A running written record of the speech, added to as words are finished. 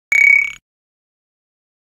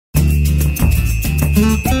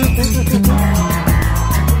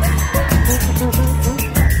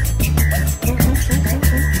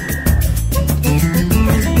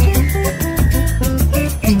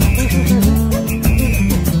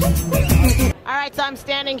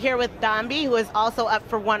sitting here with Dambi, who is also up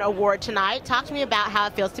for one award tonight. Talk to me about how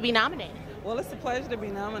it feels to be nominated. Well, it's a pleasure to be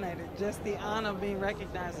nominated. Just the honor of being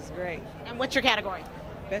recognized is great. And what's your category?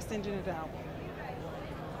 Best Engineered Album.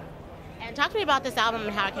 And talk to me about this album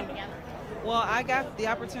and how it came together. Well, I got the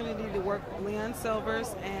opportunity to work with Leon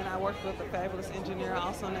Silvers, and I worked with a fabulous engineer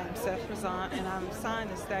also named Seth Razan, and I'm signed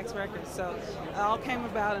to Stax Records. So it all came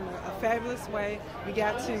about in a fabulous way. We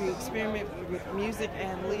got to experiment with music,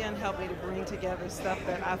 and Leon helped me to bring together stuff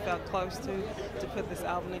that I felt close to put this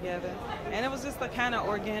album together. And it was just a kind of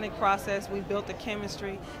organic process. We built the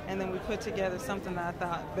chemistry, and then we put together something that I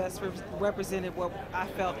thought best represented what I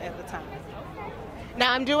felt at the time.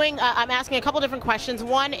 Now I'm asking a couple different questions.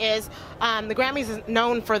 One is, the Grammys is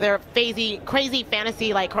known for their crazy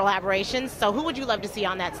fantasy-like collaborations. So who would you love to see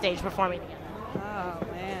on that stage performing together? Oh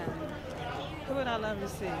man, who would I love to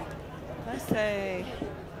see? Let's say,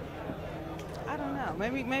 I don't know,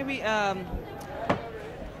 maybe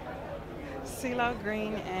CeeLo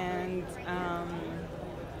Green and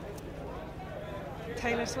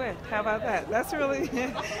Taylor Swift. How about that? That's really,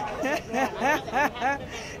 it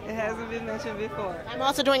hasn't been mentioned before. I'm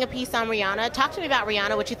also doing a piece on Rihanna. Talk to me about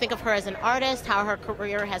Rihanna, what you think of her as an artist, how her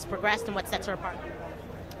career has progressed, and what sets her apart.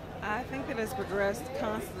 I think that it's progressed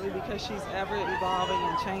constantly because she's ever evolving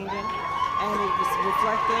and changing, and it was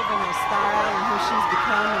reflective in her style and who she's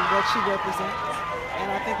become and what she represents. And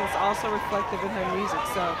I think it's also reflective in her music.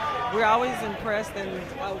 So we're always impressed and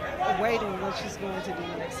awaiting what she's going to do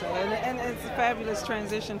next. So, and it's a fabulous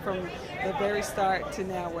transition from the very start to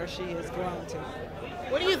now where she has grown to.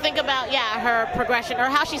 What do you think about, her progression, or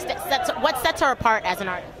how she what sets her apart as an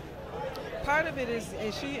artist? Part of it is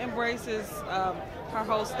she embraces her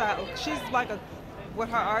whole style. She's like what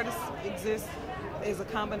her artist exists is a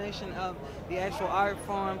combination of the actual art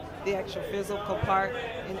form, the actual physical part,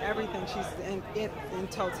 and everything. She's in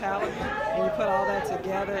totality, and you put all that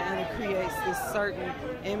together, and it creates this certain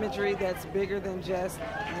imagery that's bigger than just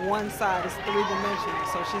one side. It's three-dimensional.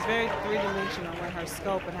 So she's very three-dimensional in her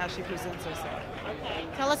scope and how she presents herself. Okay.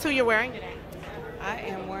 Tell us who you're wearing today. I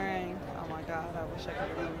am wearing, oh my God, I wish I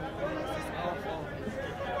could remember. This is awful.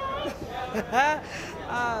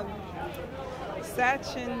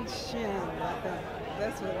 Sachin Shin, I think.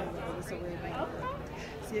 That's what it is. It's a weird name.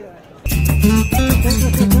 Yeah.